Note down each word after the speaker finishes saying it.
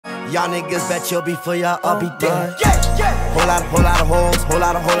Y'all niggas bet you'll be for y'all, I'll be dead. Whole lot of hoes, whole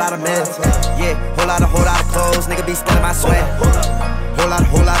lot of men. Yeah, whole lot of clothes, nigga be stealing my sweat. Whole lot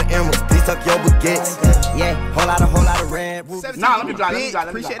of emeralds, please tuck your baguettes. Yeah, whole lot of red. Nah, let me drive.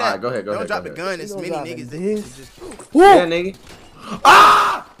 Appreciate that. Alright, go ahead. Don't drop the gun. It's many niggas that just. Yeah, nigga.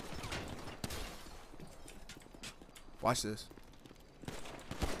 Ah! Watch this.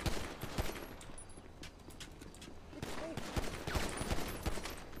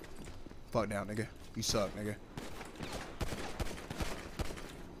 Fuck down, nigga. You suck, nigga.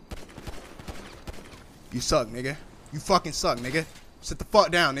 You suck, nigga. You fucking suck, nigga. Sit the fuck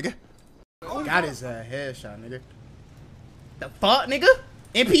down, nigga. Got his headshot, nigga. The fuck, nigga?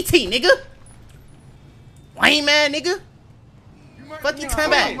 NPT, nigga. Lame man, nigga. Fuck you, turn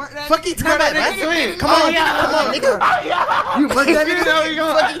back. Fuck you, turn back, man. Come on, nigga. You murdered that nigga?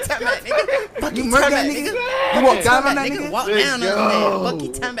 Fuck you, turn back, nigga. Fuck you, turn back, nigga. You walk down on that nigga. nigga? Walk down on that. Fuck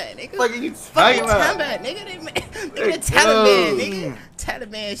you, turn back, nigga. Fuck you, Fuck you, turn back, nigga. They Taliban, nigga.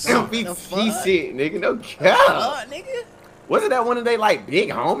 Taliban shit. NPT shit, nigga. No cap. Fuck, nigga. Wasn't that one of they like big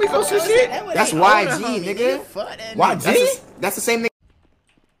homies or some shit? That's YG, nigga. Fuck that nigga. YG? That's the same nigga.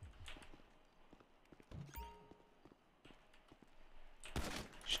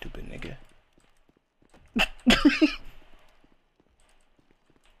 Stupid nigga.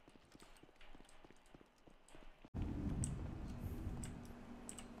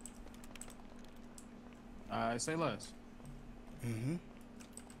 Alright, say less.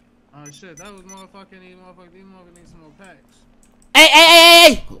 Oh shit, that was motherfucking these motherfuckers need some more packs.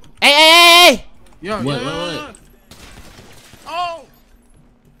 Hey! Yo, What? Oh!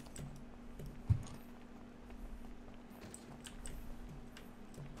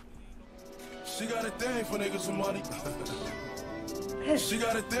 She got a thing for niggas with money. She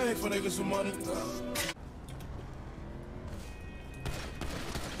got a thing for niggas with money.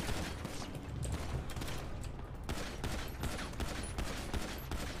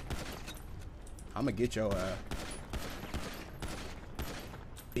 I'ma get your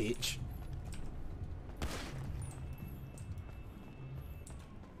bitch.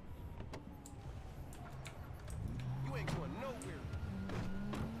 You ain't going nowhere.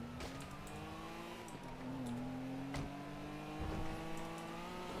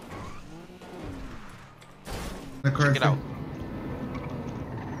 Get out.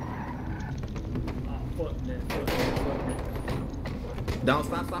 Don't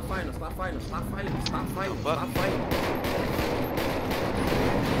stop fighting. Stop fighting.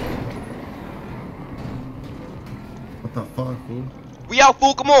 What the fuck, fool? We out,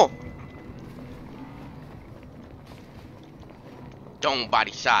 fool. Come on. Dome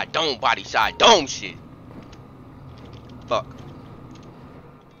body side. Dome shit. Fuck.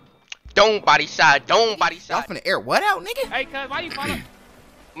 Dome body side. Y'all finna air what out, nigga? Hey, cuz, why you follow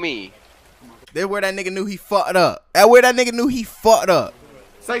Me. That's where that nigga knew he fucked up. That's where that nigga knew he fucked up.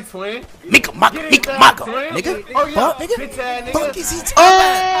 Say twin. Mika, nigga. Oh yeah. Fuck, nigga. Bitch ass nigga. Fuck is he talking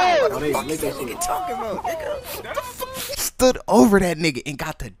about? What the fuck is that nigga talking about, nigga? Stood over that nigga and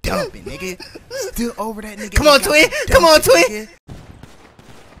got the dumping, nigga. Stood over that nigga. Come on, twin.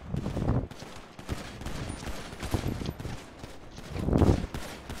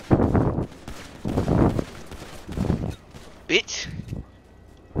 Bitch.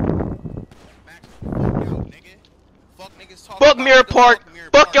 Fuck Mirror Park.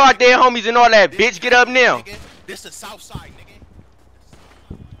 Fuck y'all dead homies and all that, bitch. Get up now. This the south side, nigga.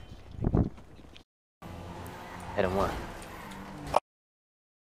 Hit him one.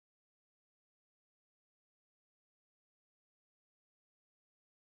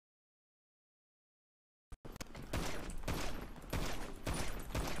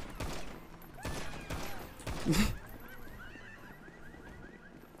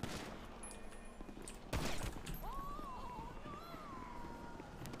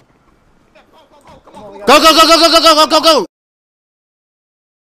 Go.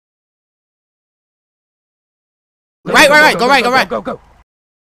 Right. Go.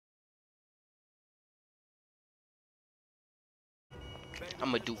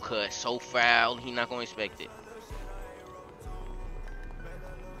 I'ma do cut so foul, he not gonna expect it.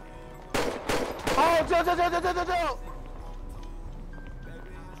 Oh, Joe.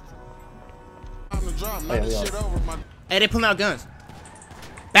 I'm gonna drop. Let this shit over, my. Hey, they pulling out guns.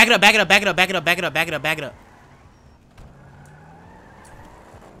 Back it up.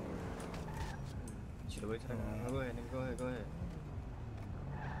 Go ahead.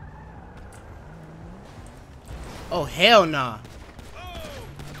 Oh, hell nah.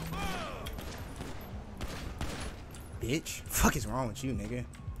 Bitch. Fuck is wrong with you, nigga?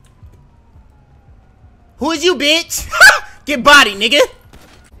 Who is you, bitch? Get bodied, nigga.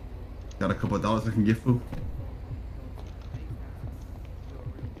 Got a couple of dollars I can get food.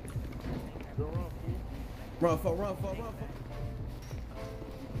 Run for.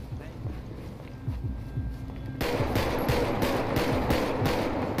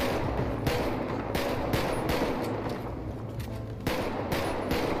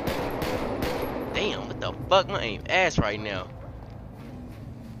 Damn, what the fuck? My aim ass right now.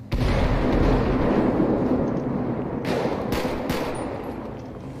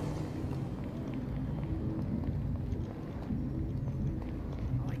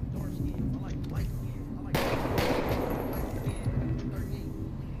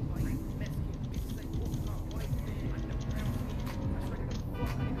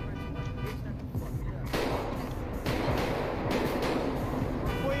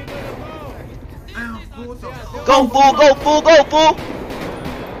 Go fool, go fool, go fool!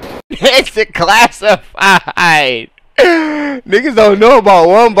 Exit classified. Niggas don't know about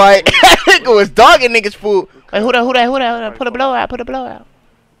one bite. Nigga was dogging niggas food. Wait, who that? Put a blowout.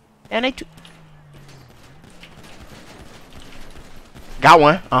 And they got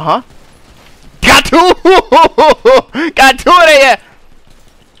one. Got two. Got two of there.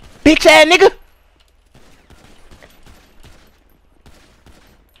 Bitch ass nigga.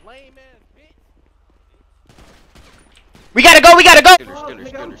 We gotta go.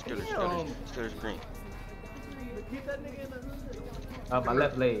 Skiller's green. My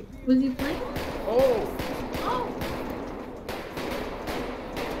left leg. Was he playing? Oh.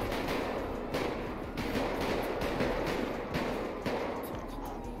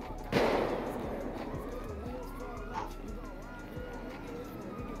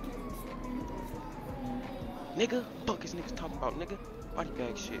 Nigga, fuck is niggas talking about, nigga? Body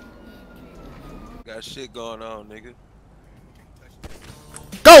bag shit. Got shit going on, nigga.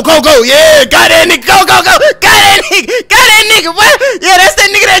 Go, yeah, got that nigga, go, got that nigga, boy, yeah, that's that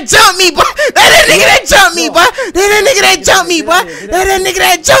nigga that jumped me, boy, that nigga that jumped me, boy, that nigga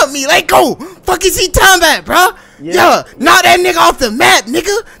that jumped me, like, go, fuck is he talking about, bro, yeah, knock that nigga off the map,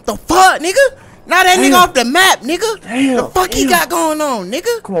 nigga, the fuck, nigga, knock that nigga off the map, nigga, the fuck he got going on,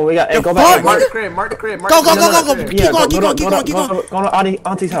 nigga, Come on, we got. Hey, go back. Mark the crib. Go, keep going, Go to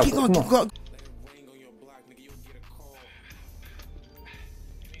Auntie's house. keep going.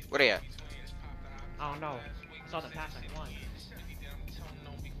 Where they at? I don't know. Saw the past like one.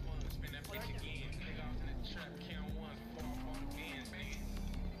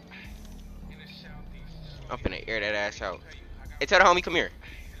 I'm finna air that ass out. Hey, tell the homie, come here.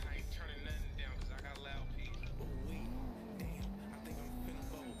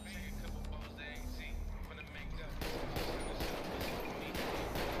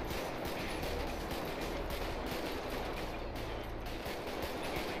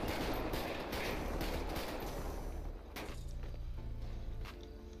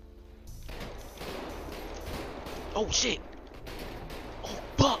 Oh shit! Oh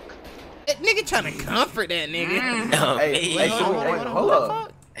fuck! That nigga trying to comfort that nigga. Hey, hold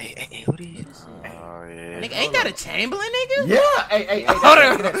up. Hey, who these? Oh yeah. Nigga, ain't that a Chamberlain, nigga? Yeah. Hey. Hold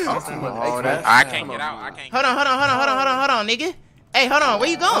on. I can't get out. I can't. Hold on, nigga. Hey, hold on, where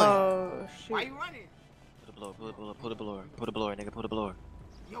you going? Why you running? Pull the blower, nigga, pull the blower.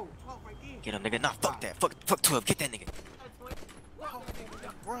 Yo, talk right there. Get him, nigga. Nah, fuck that. Fuck 12. Get that nigga.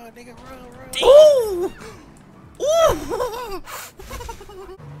 Run, nigga, run. Ooh!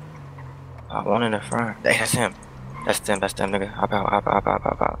 One in the front. Hey, that's him. That's them, nigga. Hop out,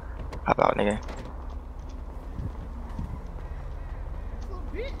 nigga.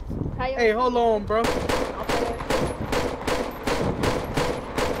 Hey, hold on, bro.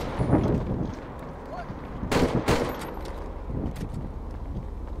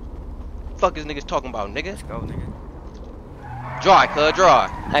 Fuck is niggas talking about, nigga? Let's go, nigga. Draw it, cuz, draw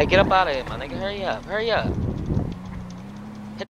it. Hey, get up out of here, my nigga. Hurry up.